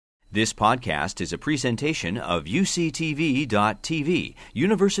This podcast is a presentation of UCTV.tv,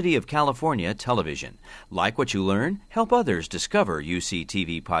 University of California Television. Like what you learn? Help others discover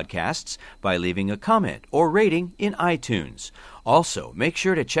UCTV podcasts by leaving a comment or rating in iTunes. Also, make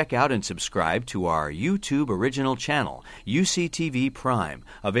sure to check out and subscribe to our YouTube original channel, UCTV Prime,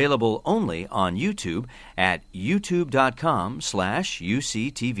 available only on YouTube at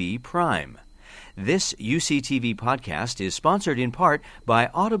youtube.com/UCTV Prime. This UCTV podcast is sponsored in part by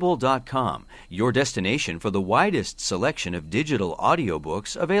Audible.com, your destination for the widest selection of digital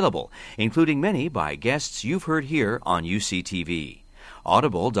audiobooks available, including many by guests you've heard here on UCTV.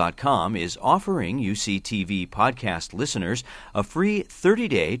 Audible.com is offering UCTV podcast listeners a free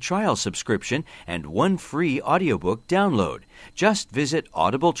 30-day trial subscription and one free audiobook download. Just visit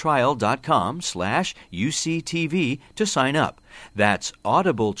audibletrial.com/UCTV to sign up. That's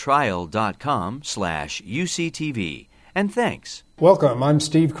audibletrial.com/UCTV. And thanks. Welcome. I'm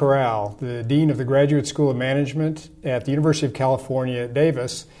Steve Corral, the Dean of the Graduate School of Management at the University of California at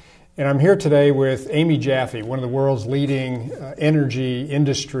Davis. And I'm here today with Amy Jaffe, one of the world's leading energy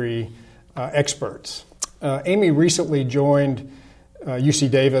industry experts. Amy recently joined UC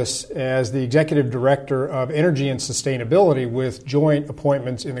Davis as the Executive Director of Energy and Sustainability with joint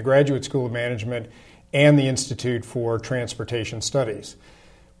appointments in the Graduate School of Management and the Institute for Transportation Studies.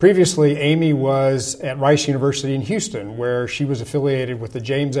 Previously, Amy was at Rice University in Houston, where she was affiliated with the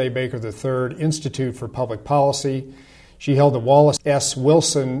James A. Baker III Institute for Public Policy. She held the Wallace S.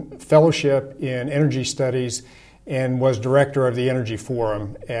 Wilson Fellowship in Energy Studies and was director of the Energy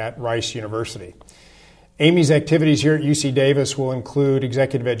Forum at Rice University. Amy's activities here at UC Davis will include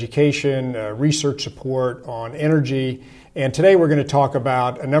executive education, research support on energy, and today we're going to talk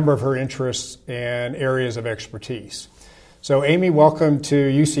about a number of her interests and areas of expertise. So Amy, welcome to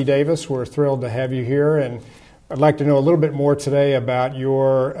UC Davis. We're thrilled to have you here, and I'd like to know a little bit more today about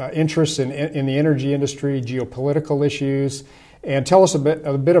your interests in the energy industry, geopolitical issues, and tell us a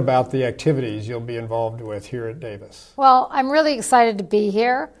bit about the activities you'll be involved with here at Davis. Well, I'm really excited to be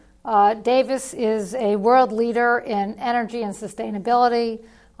here. Davis is a world leader in energy and sustainability.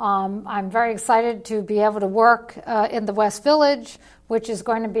 I'm very excited to be able to work in the West Village, which is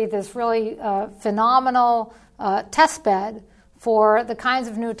going to be this really phenomenal test bed for the kinds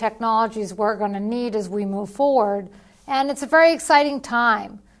of new technologies we're going to need as we move forward. And it's a very exciting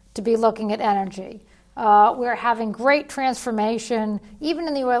time to be looking at energy. We're having great transformation, even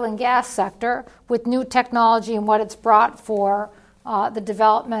in the oil and gas sector, with new technology and what it's brought for the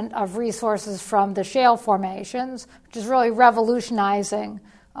development of resources from the shale formations, which is really revolutionizing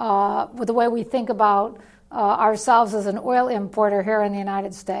with the way we think about ourselves as an oil importer here in the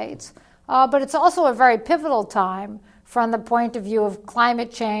United States. But it's also a very pivotal time from the point of view of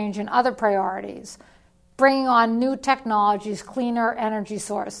climate change and other priorities, bringing on new technologies, cleaner energy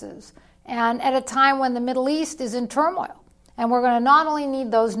sources, and at a time when the Middle East is in turmoil. And we're going to not only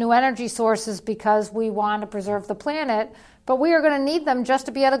need those new energy sources because we want to preserve the planet, but we are going to need them just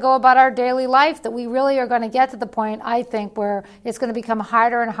to be able to go about our daily life, that we really are going to get to the point, I think, where it's going to become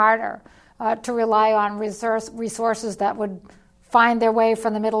harder and harder to rely on resources that would find their way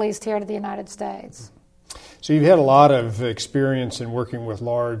from the Middle East here to the United States. So you've had a lot of experience in working with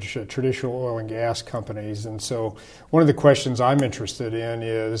large traditional oil and gas companies, and so one of the questions I'm interested in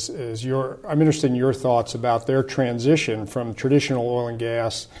is I'm interested in your thoughts about their transition from traditional oil and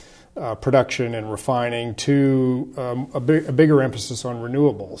gas production and refining to a bigger emphasis on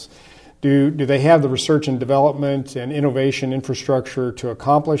renewables. Do they have the research and development and innovation infrastructure to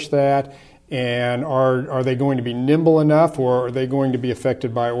accomplish that? And are they going to be nimble enough, or are they going to be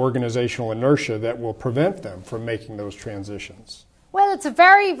affected by organizational inertia that will prevent them from making those transitions? Well, it's a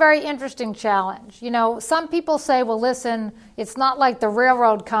very, very interesting challenge. You know, some people say, well, listen, it's not like the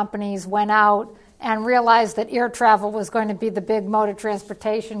railroad companies went out and realized that air travel was going to be the big mode of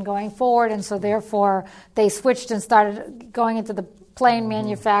transportation going forward, and so therefore they switched and started going into the plane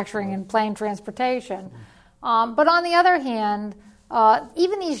manufacturing and plane transportation. But on the other hand,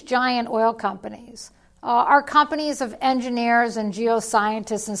 even these giant oil companies are companies of engineers and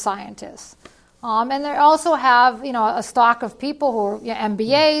geoscientists and scientists. And they also have, a stock of people who are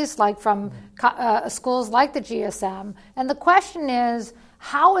MBAs, like from schools like the GSM. And the question is,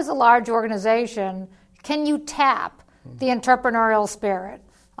 how as a large organization can you tap the entrepreneurial spirit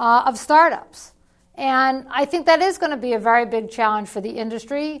of startups? And I think that is going to be a very big challenge for the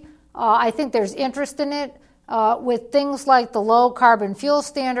industry. I think there's interest in it. With things like the low carbon fuel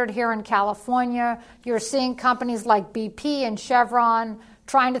standard here in California, you're seeing companies like BP and Chevron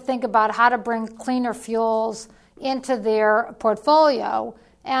trying to think about how to bring cleaner fuels into their portfolio.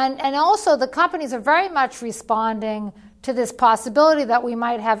 And also the companies are very much responding to this possibility that we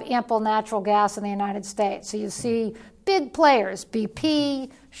might have ample natural gas in the United States. So you see big players,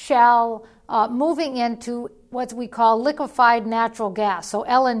 BP, Shell, moving into what we call liquefied natural gas, so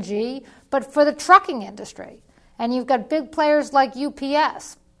LNG, but for the trucking industry. And you've got big players like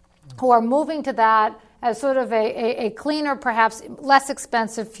UPS who are moving to that as sort of a cleaner, perhaps less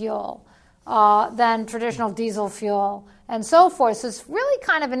expensive fuel than traditional diesel fuel and so forth. So it's really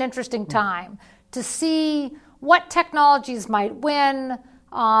kind of an interesting time to see what technologies might win,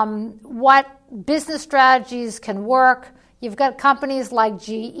 what business strategies can work. You've got companies like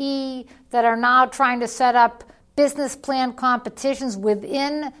GE that are now trying to set up business plan competitions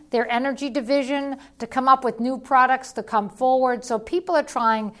within their energy division to come up with new products to come forward. So people are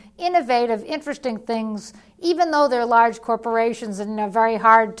trying innovative, interesting things, even though they're large corporations and very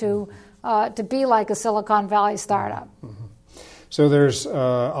hard to be like a Silicon Valley startup. Mm-hmm. So there's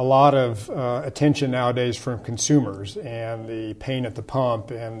a lot of attention nowadays from consumers and the pain at the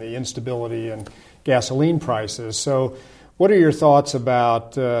pump and the instability in gasoline prices. So what are your thoughts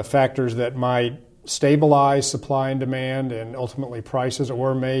about factors that might stabilize supply and demand and ultimately prices,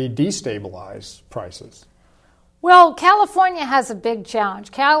 or may destabilize prices? Well, California has a big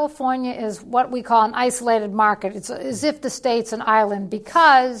challenge. California is what we call an isolated market. It's as if the state's an island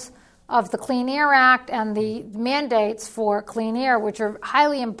because of the Clean Air Act and the mandates for clean air, which are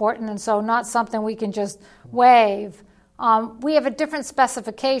highly important and so not something we can just waive. We have a different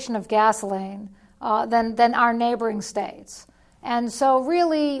specification of gasoline than our neighboring states. And so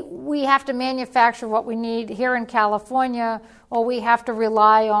really we have to manufacture what we need here in California, or we have to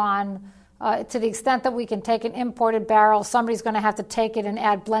rely on, to the extent that we can take an imported barrel, somebody's going to have to take it and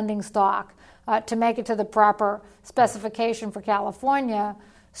add blending stock to make it to the proper specification for California.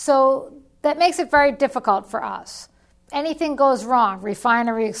 So that makes it very difficult for us. Anything goes wrong,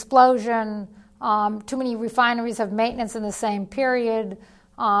 refinery explosion, too many refineries have maintenance in the same period,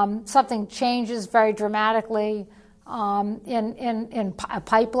 something changes very dramatically, a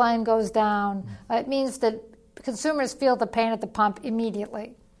pipeline goes down. It means that consumers feel the pain at the pump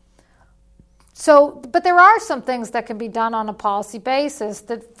immediately. So, but there are some things that can be done on a policy basis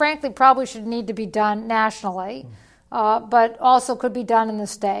that frankly probably should need to be done nationally, but also could be done in the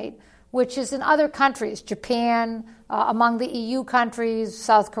state, which is in other countries, Japan, among the EU countries,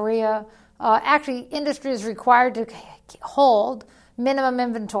 South Korea. Actually, industry is required to hold minimum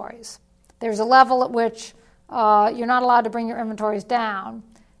inventories. There's a level at which you're not allowed to bring your inventories down.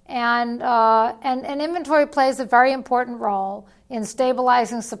 And inventory plays a very important role in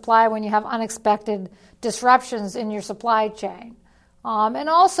stabilizing supply when you have unexpected disruptions in your supply chain. And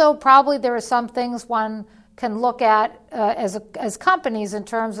also, probably there are some things one can look at as companies in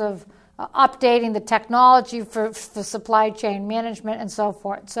terms of updating the technology for supply chain management and so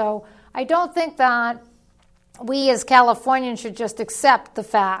forth. So I don't think that we as Californians should just accept the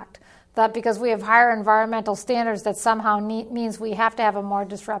fact that because we have higher environmental standards that somehow means we have to have a more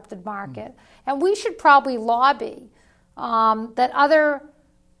disrupted market. And we should probably lobby that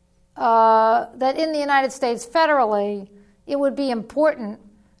in the United States federally, it would be important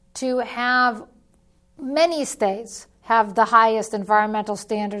to have many states have the highest environmental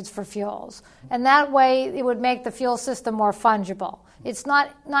standards for fuels. And that way it would make the fuel system more fungible. It's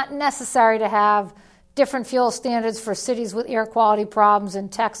not necessary to have different fuel standards for cities with air quality problems in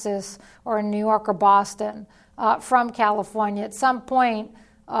Texas or in New York or Boston from California. At some point,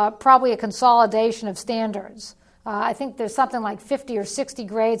 probably a consolidation of standards. I think there's something like 50 or 60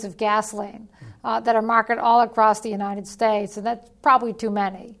 grades of gasoline that are marketed all across the United States, and that's probably too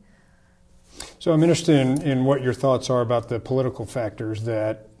many. So I'm interested in what your thoughts are about the political factors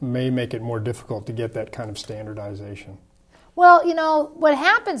that may make it more difficult to get that kind of standardization. Well, what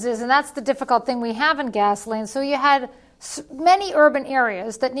happens is, and that's the difficult thing we have in gasoline, so you had many urban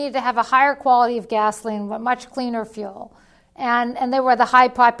areas that needed to have a higher quality of gasoline, but much cleaner fuel. And they were the high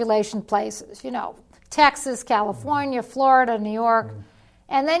population places, Texas, California, Florida, New York.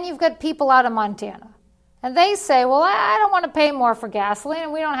 And then you've got people out of Montana. And they say, well, I don't want to pay more for gasoline,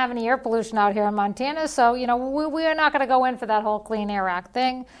 and we don't have any air pollution out here in Montana, so, we are not going to go in for that whole Clean Air Act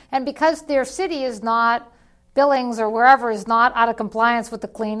thing. And because their city is not, Billings or wherever is not out of compliance with the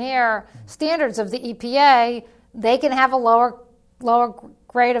clean air standards of the EPA, they can have a lower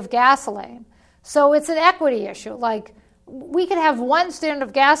grade of gasoline. So it's an equity issue. Like, we could have one standard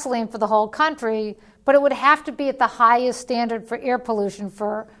of gasoline for the whole country, but it would have to be at the highest standard for air pollution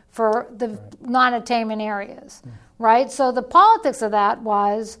for the non-attainment areas, right? So the politics of that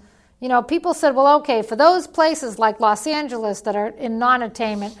was, people said, well, okay, for those places like Los Angeles that are in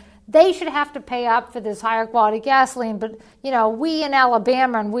non-attainment, they should have to pay up for this higher quality gasoline, but, we in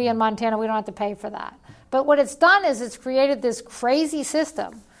Alabama and we in Montana, we don't have to pay for that. But what it's done is it's created this crazy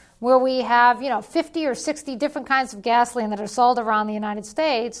system where we have 50 or 60 different kinds of gasoline that are sold around the United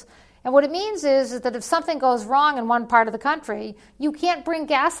States. And what it means is that if something goes wrong in one part of the country, you can't bring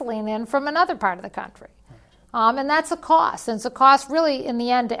gasoline in from another part of the country. And that's a cost. And it's a cost really in the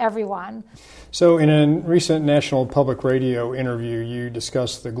end to everyone. So in a recent National Public Radio interview, you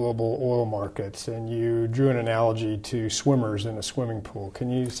discussed the global oil markets and you drew an analogy to swimmers in a swimming pool. Can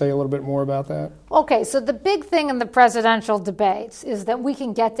you say a little bit more about that? Okay, so the big thing in the presidential debates is that we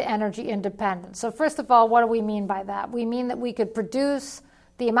can get to energy independence. So first of all, what do we mean by that? We mean that we could produce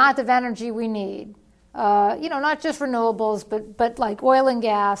the amount of energy we need, not just renewables, but like oil and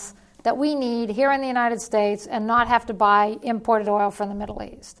gas, that we need here in the United States and not have to buy imported oil from the Middle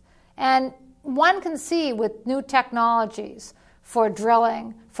East. And one can see with new technologies for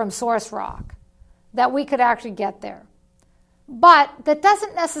drilling from source rock that we could actually get there. But that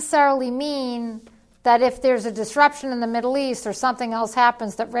doesn't necessarily mean that if there's a disruption in the Middle East or something else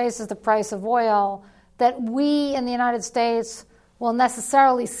happens that raises the price of oil, that we in the United States will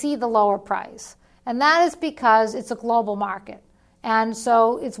necessarily see the lower price. And that is because it's a global market. And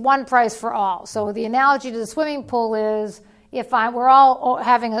so it's one price for all. So the analogy to the swimming pool is we're all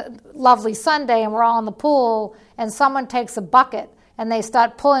having a lovely Sunday and we're all in the pool and someone takes a bucket and they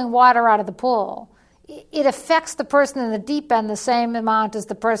start pulling water out of the pool, it affects the person in the deep end the same amount as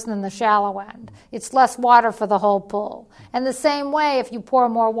the person in the shallow end. It's less water for the whole pool. And the same way, if you pour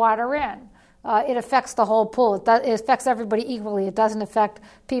more water in, it affects the whole pool. It affects everybody equally. It doesn't affect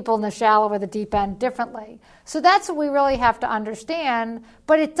people in the shallow or the deep end differently. So that's what we really have to understand.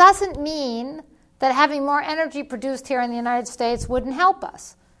 But it doesn't mean that having more energy produced here in the United States wouldn't help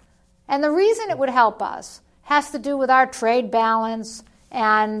us. And the reason it would help us has to do with our trade balance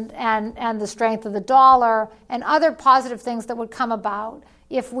and the strength of the dollar and other positive things that would come about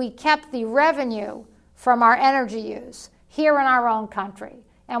if we kept the revenue from our energy use here in our own country.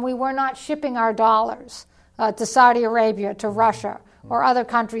 And we were not shipping our dollars to Saudi Arabia, to Russia, or other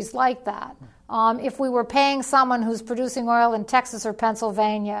countries like that. If we were paying someone who's producing oil in Texas or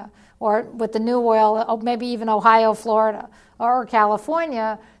Pennsylvania, or with the new oil, maybe even Ohio, Florida, or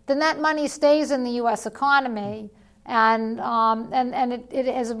California, then that money stays in the U.S. economy, and it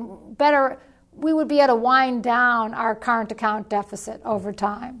is better. We would be able to wind down our current account deficit over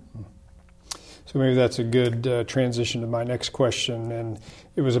time. So maybe that's a good transition to my next question, and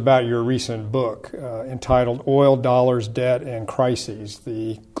it was about your recent book entitled Oil, Dollars, Debt, and Crises,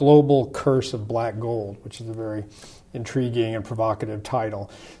 The Global Curse of Black Gold, which is a very intriguing and provocative title.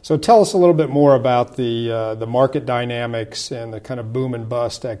 So tell us a little bit more about the market dynamics and the kind of boom and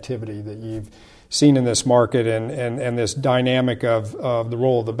bust activity that you've seen in this market and this dynamic of the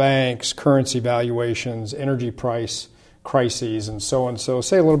role of the banks, currency valuations, energy price crises, and so on. So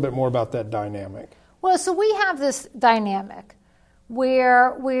say a little bit more about that dynamic. Well, so we have this dynamic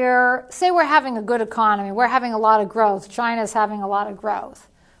where we're having a good economy, we're having a lot of growth, China's having a lot of growth,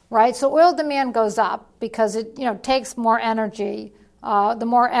 right? So oil demand goes up because it takes more energy, the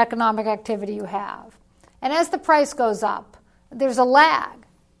more economic activity you have. And as the price goes up, there's a lag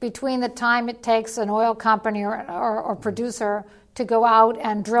between the time it takes an oil company or producer to go out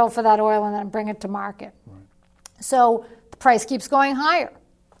and drill for that oil and then bring it to market. Right. So the price keeps going higher,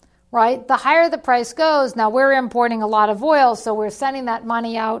 right? The higher the price goes, now we're importing a lot of oil, so we're sending that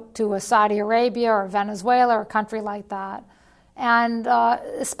money out to a Saudi Arabia or Venezuela or a country like that. And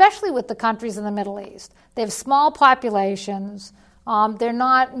especially with the countries in the Middle East. They have small populations. They're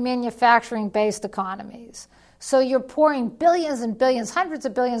not manufacturing-based economies. So you're pouring billions and billions, hundreds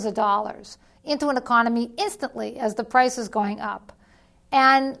of billions of dollars into an economy instantly as the price is going up.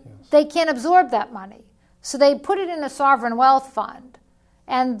 And they can't absorb that money. So they put it in a sovereign wealth fund,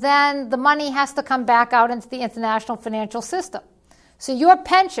 and then the money has to come back out into the international financial system. So your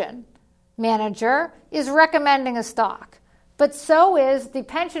pension manager is recommending a stock, but so is the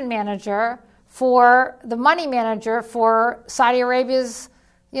pension manager for the money manager for Saudi Arabia's,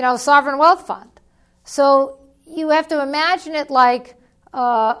 sovereign wealth fund. So you have to imagine it like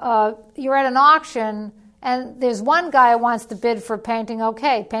you're at an auction and there's one guy who wants to bid for painting.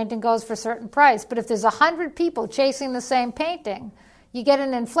 Okay, painting goes for a certain price. But if there's 100 people chasing the same painting, you get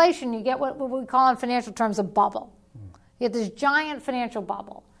an inflation. You get what we call in financial terms a bubble. You get this giant financial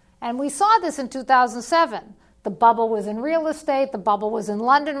bubble. And we saw this in 2007. The bubble was in real estate. The bubble was in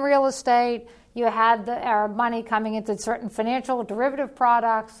London real estate. You had our money coming into certain financial derivative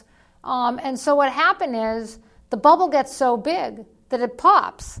products. And so what happened is the bubble gets so big that it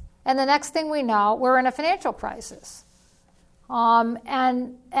pops. And the next thing we know, we're in a financial crisis.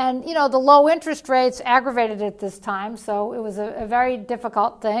 And the low interest rates aggravated it this time, so it was a very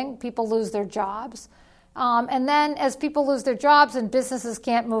difficult thing. People lose their jobs. And then as people lose their jobs and businesses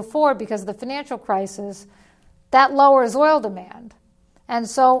can't move forward because of the financial crisis, that lowers oil demand. And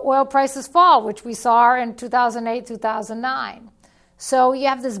so oil prices fall, which we saw in 2008, 2009. So you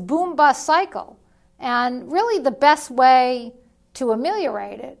have this boom-bust cycle. And really the best way to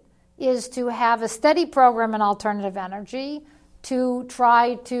ameliorate it is to have a steady program in alternative energy, to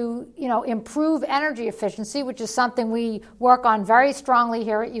try to improve energy efficiency, which is something we work on very strongly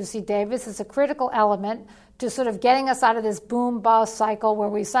here at UC Davis. It's a critical element to sort of getting us out of this boom-bust cycle where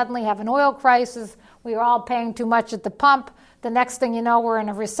we suddenly have an oil crisis, we are all paying too much at the pump, the next thing you know we're in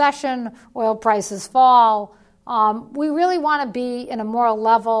a recession, oil prices fall. We really want to be in a more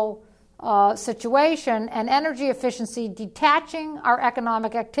level situation, and energy efficiency, detaching our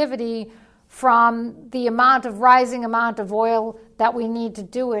economic activity from the rising amount of oil that we need to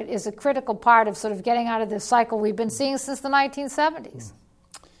do it, is a critical part of sort of getting out of this cycle we've been seeing since the 1970s.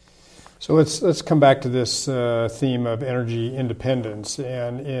 So let's come back to this theme of energy independence.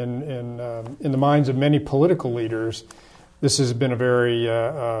 And in the minds of many political leaders, this has been a very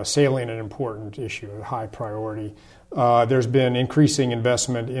salient and important issue, a high priority. There's been increasing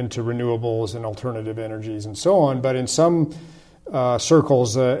investment into renewables and alternative energies and so on, but in some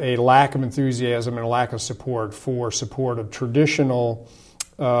circles, a lack of enthusiasm and a lack of support of traditional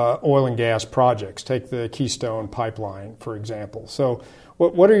oil and gas projects. Take the Keystone Pipeline, for example. So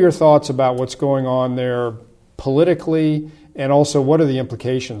what are your thoughts about what's going on there politically, and also what are the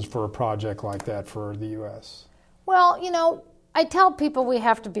implications for a project like that for the U.S.? Well, I tell people we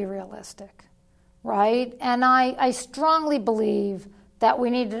have to be realistic, right? And I strongly believe that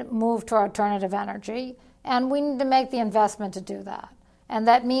we need to move to alternative energy, and we need to make the investment to do that. And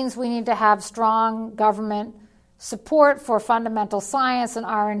that means we need to have strong government support for fundamental science and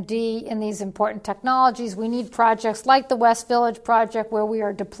R&D in these important technologies. We need projects like the West Village project where we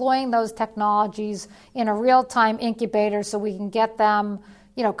are deploying those technologies in a real-time incubator so we can get them,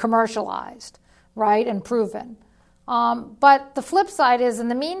 commercialized, right, and proven. But the flip side is, in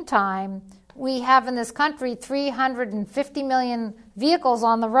the meantime, we have in this country 350 million vehicles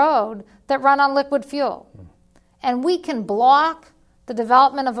on the road that run on liquid fuel. And we can block the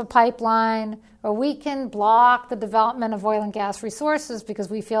development of a pipeline, or we can block the development of oil and gas resources because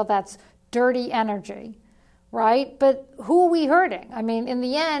we feel that's dirty energy, right? But who are we hurting? I mean, in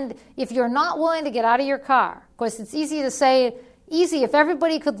the end, if you're not willing to get out of your car, of course, it's easy to say, if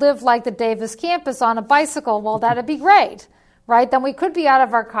everybody could live like the Davis campus on a bicycle, well, that'd be great, right? Then we could be out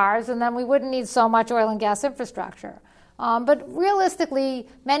of our cars, and then we wouldn't need so much oil and gas infrastructure. But realistically,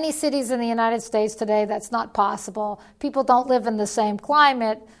 many cities in the United States today, that's not possible. People don't live in the same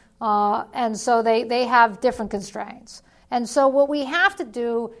climate, and so they have different constraints. And so what we have to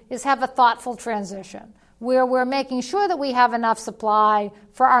do is have a thoughtful transition where we're making sure that we have enough supply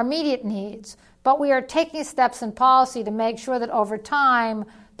for our immediate needs, but we are taking steps in policy to make sure that over time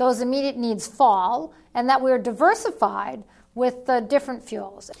those immediate needs fall and that we're diversified with the different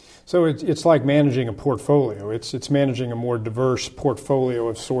fuels. So it's like managing a portfolio. It's managing a more diverse portfolio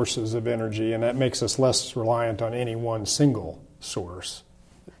of sources of energy, and that makes us less reliant on any one single source.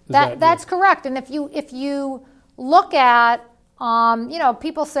 That's correct. And if you look at,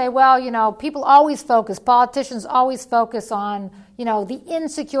 people say, politicians always focus on, the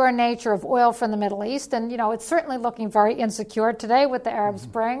insecure nature of oil from the Middle East. And, it's certainly looking very insecure today with the Arab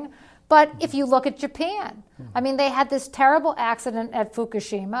Spring. But if you look at Japan, they had this terrible accident at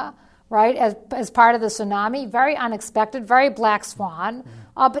Fukushima, right, as part of the tsunami, very unexpected, very black swan.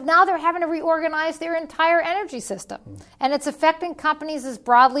 But now they're having to reorganize their entire energy system. And it's affecting companies as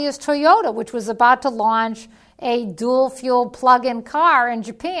broadly as Toyota, which was about to launch a dual-fuel plug-in car in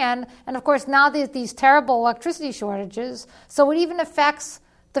Japan. And, of course, now there's these terrible electricity shortages. So it even affects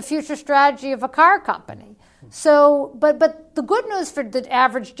the future strategy of a car company. So, but the good news for the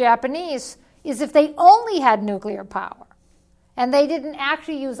average Japanese is if they only had nuclear power and they didn't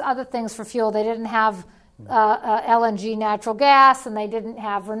actually use other things for fuel, they didn't have LNG natural gas, and they didn't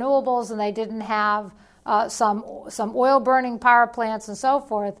have renewables, and they didn't have some oil-burning power plants and so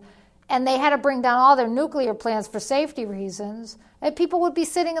forth, and they had to bring down all their nuclear plants for safety reasons, and people would be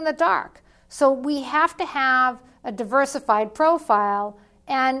sitting in the dark. So we have to have a diversified profile.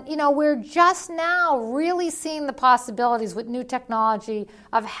 And, we're just now really seeing the possibilities with new technology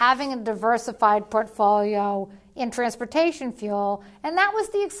of having a diversified portfolio in transportation fuel. And that was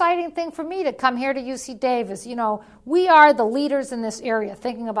the exciting thing for me to come here to UC Davis. We are the leaders in this area,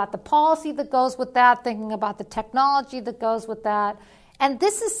 thinking about the policy that goes with that, thinking about the technology that goes with that. And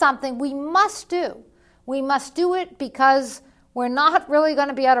this is something we must do. We must do it because we're not really going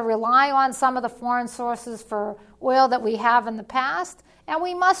to be able to rely on some of the foreign sources for oil that we have in the past. And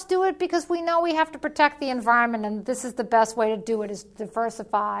we must do it because we know we have to protect the environment, and this is the best way to do it, is to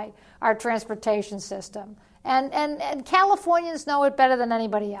diversify our transportation system. And Californians know it better than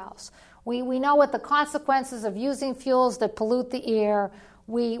anybody else. We know what the consequences of using fuels that pollute the air.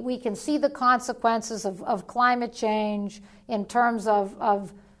 We can see the consequences of climate change in terms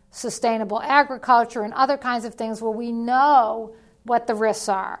of sustainable agriculture and other kinds of things where we know what the risks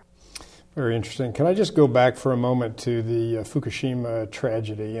are. Very interesting. Can I just go back for a moment to the Fukushima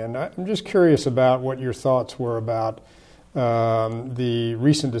tragedy? And I'm just curious about what your thoughts were about the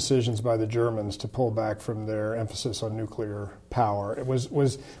recent decisions by the Germans to pull back from their emphasis on nuclear power.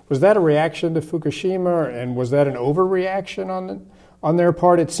 Was that a reaction to Fukushima, and was that an overreaction on their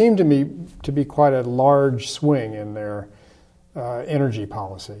part? It seemed to me to be quite a large swing in their energy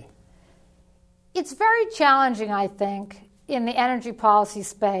policy. It's very challenging, I think, in the energy policy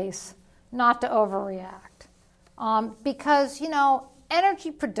space not to overreact. Because,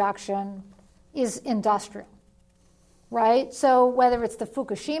 energy production is industrial, right? So whether it's the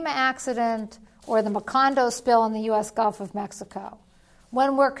Fukushima accident or the Macondo spill in the U.S. Gulf of Mexico,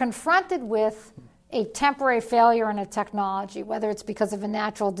 when we're confronted with a temporary failure in a technology, whether it's because of a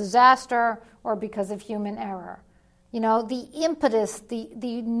natural disaster or because of human error, the impetus, the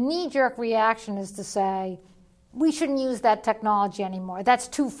knee-jerk reaction is to say, we shouldn't use that technology anymore. That's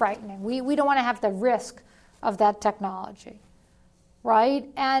too frightening. We don't want to have the risk of that technology, right?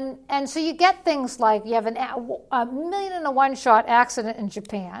 And so you get things like you have a 1,000,000-to-1 accident in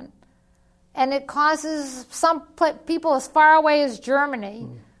Japan, and it causes some people as far away as Germany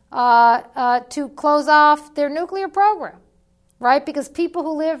to close off their nuclear program, right? Because people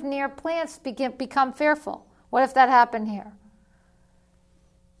who live near plants become fearful. What if that happened here?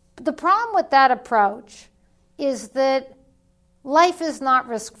 The problem with that approach is that life is not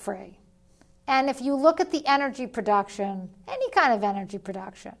risk-free. And if you look at the energy production, any kind of energy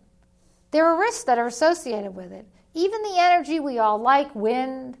production, there are risks that are associated with it. Even the energy we all like,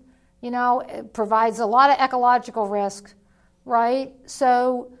 wind, it provides a lot of ecological risk, right?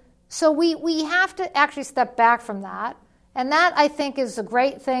 So we have to actually step back from that. And that, I think, is a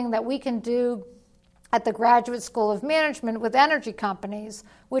great thing that we can do at the Graduate School of Management with energy companies,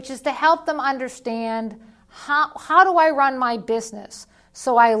 which is to help them understand how do I run my business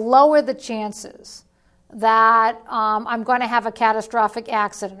so I lower the chances that I'm going to have a catastrophic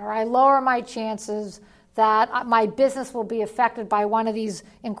accident, or I lower my chances that my business will be affected by one of these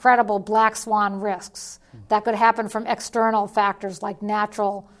incredible black swan risks that could happen from external factors like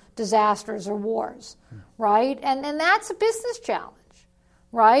natural disasters or wars, right? And that's a business challenge,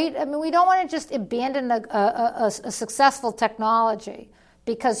 right? I mean, we don't want to just abandon a successful technology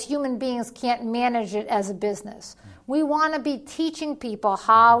because human beings can't manage it as a business. We want to be teaching people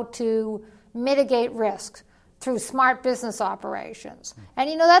how to mitigate risk through smart business operations.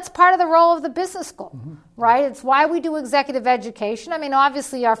 And, that's part of the role of the business school, right? It's why we do executive education. I mean,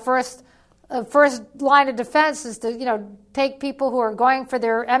 obviously, our first line of defense is to, take people who are going for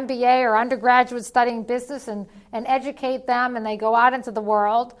their MBA or undergraduate studying business and educate them, and they go out into the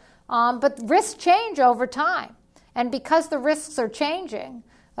world. But risks change over time. And because the risks are changing,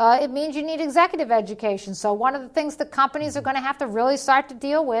 it means you need executive education. So one of the things that companies are going to have to really start to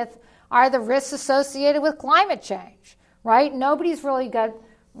deal with are the risks associated with climate change, right? Nobody's really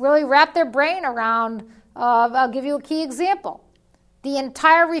wrapped their brain around, I'll give you a key example. The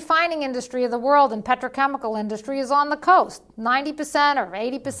entire refining industry of the world and petrochemical industry is on the coast. 90% or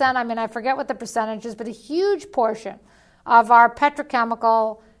 80%, I forget what the percentage is, but a huge portion of our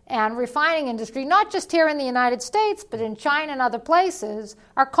petrochemical and refining industry, not just here in the United States, but in China and other places,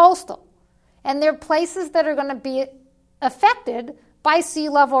 are coastal. And they're places that are going to be affected by sea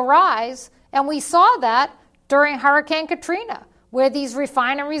level rise. And we saw that during Hurricane Katrina, where these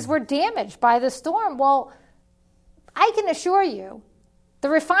refineries were damaged by the storm. Well, I can assure you, the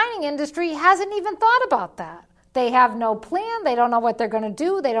refining industry hasn't even thought about that. They have no plan. They don't know what they're going to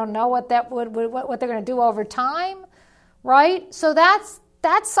do. They don't know what they're going to do over time, right? So that's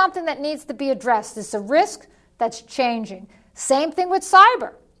something that needs to be addressed. It's a risk that's changing. Same thing with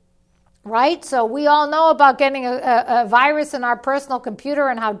cyber, right? So we all know about getting a virus in our personal computer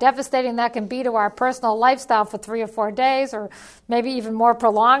and how devastating that can be to our personal lifestyle for 3 or 4 days, or maybe even more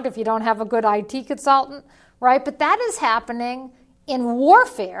prolonged if you don't have a good IT consultant, right? But that is happening in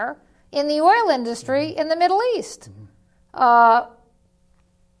warfare in the oil industry in the Middle East.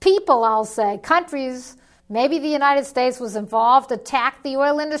 People, I'll say, countries, maybe the United States was involved, attacked the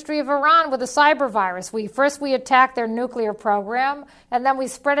oil industry of Iran with a cyber virus. First we attacked their nuclear program, and then we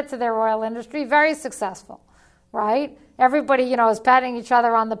spread it to their oil industry. Very successful, right? Everybody, is patting each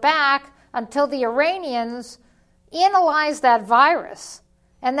other on the back until the Iranians, analyzed that virus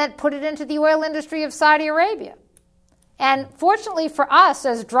and then put it into the oil industry of Saudi Arabia. And fortunately for us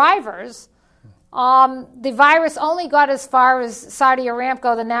as drivers, the virus only got as far as Saudi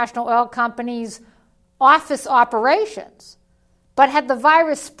Aramco, the national oil company's office operations. But had the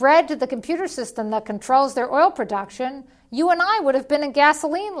virus spread to the computer system that controls their oil production, you and I would have been in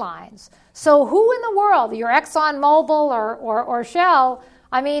gasoline lines. So who in the world, your ExxonMobil or Shell,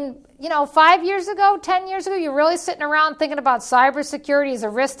 5 years ago, 10 years ago, you're really sitting around thinking about cybersecurity as a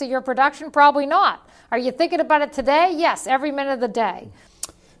risk to your production? Probably not. Are you thinking about it today? Yes, every minute of the day.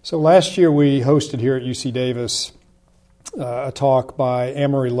 So last year we hosted here at UC Davis a talk by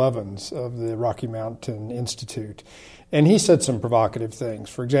Amory Lovins of the Rocky Mountain Institute. And he said some provocative things.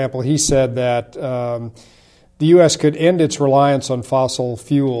 For example, he said that the U.S. could end its reliance on fossil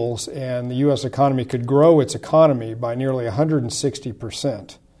fuels and the U.S. economy could grow its economy by nearly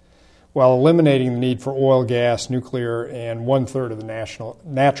 160% while eliminating the need for oil, gas, nuclear, and one-third of the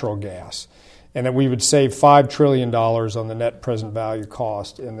natural gas, and that we would save $5 trillion on the net present value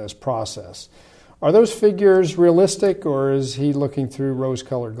cost in this process. Are those figures realistic, or is he looking through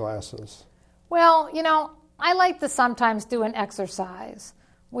rose-colored glasses? Well, I like to sometimes do an exercise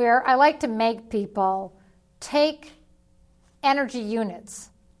where I like to make people take energy units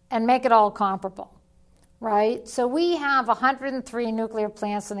and make it all comparable, right? So we have 103 nuclear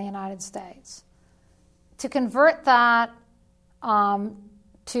plants in the United States. To convert that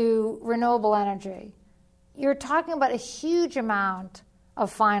to renewable energy, you're talking about a huge amount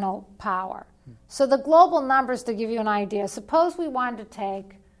of final power. So the global numbers, to give you an idea, suppose we wanted to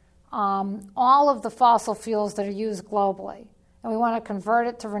take all of the fossil fuels that are used globally, and we want to convert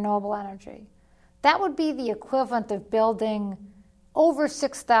it to renewable energy. That would be the equivalent of building over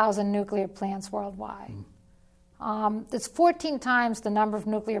 6,000 nuclear plants worldwide. That's 14 times the number of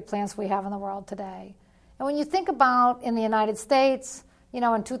nuclear plants we have in the world today. And when you think about in the United States,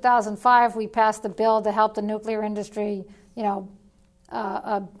 in 2005 we passed a bill to help the nuclear industry,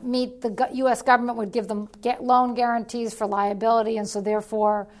 meet the U.S. government would give them loan guarantees for liability, and so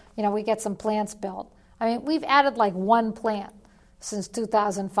therefore, we get some plants built. We've added like one plant since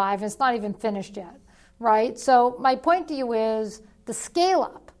 2005, and it's not even finished yet, right? So my point to you is the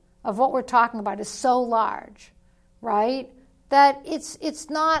scale-up of what we're talking about is so large, right, that it's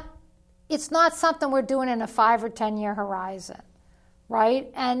not something we're doing in a 5 or 10 year horizon,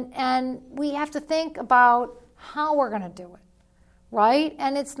 right? And we have to think about how we're going to do it, right?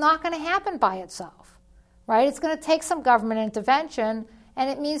 And it's not going to happen by itself, right? It's going to take some government intervention, and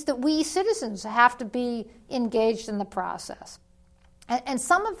it means that we citizens have to be engaged in the process. And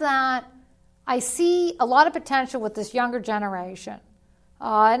some of that, I see a lot of potential with this younger generation.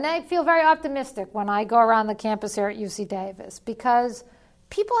 And I feel very optimistic when I go around the campus here at UC Davis, because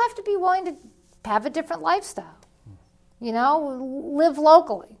people have to be willing to have a different lifestyle, live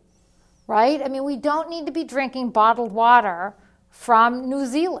locally, right? We don't need to be drinking bottled water from New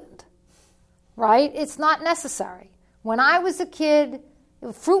Zealand, right? It's not necessary. When I was a kid,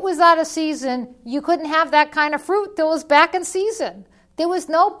 if fruit was out of season, you couldn't have that kind of fruit till it was back in season. There was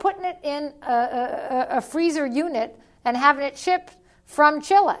no putting it in a freezer unit and having it shipped from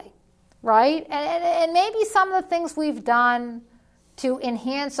Chile, right? And maybe some of the things we've done to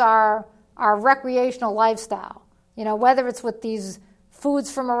enhance our recreational lifestyle, whether it's with these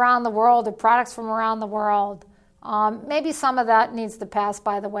foods from around the world or products from around the world, maybe some of that needs to pass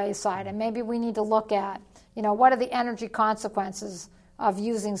by the wayside, and maybe we need to look at, what are the energy consequences of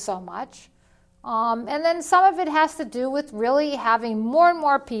using so much. And then some of it has to do with really having more and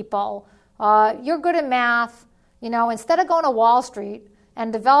more people. You're good at math. Instead of going to Wall Street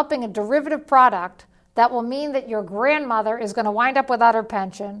and developing a derivative product that will mean that your grandmother is going to wind up without her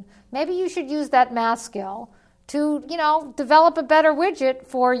pension, maybe you should use that math skill to, develop a better widget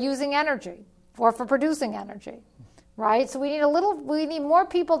for using energy or for producing energy, right? So we need more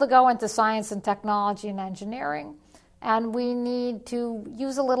people to go into science and technology and engineering, and we need to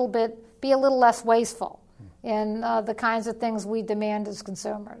be a little less wasteful in the kinds of things we demand as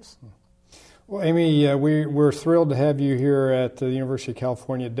consumers. Well, Amy, we're thrilled to have you here at the University of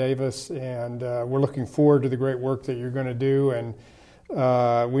California, Davis, and we're looking forward to the great work that you're going to do. And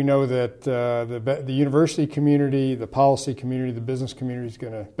we know that the university community, the policy community, the business community is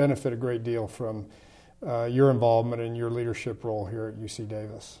going to benefit a great deal from your involvement and your leadership role here at UC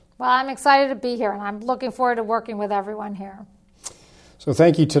Davis. Well, I'm excited to be here, and I'm looking forward to working with everyone here. So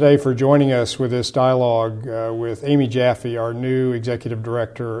thank you today for joining us with this dialogue with Amy Jaffe, our new Executive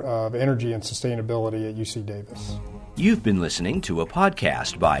Director of Energy and Sustainability at UC Davis. You've been listening to a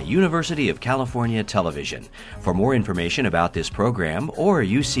podcast by University of California Television. For more information about this program or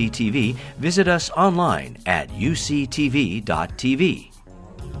UCTV, visit us online at uctv.tv.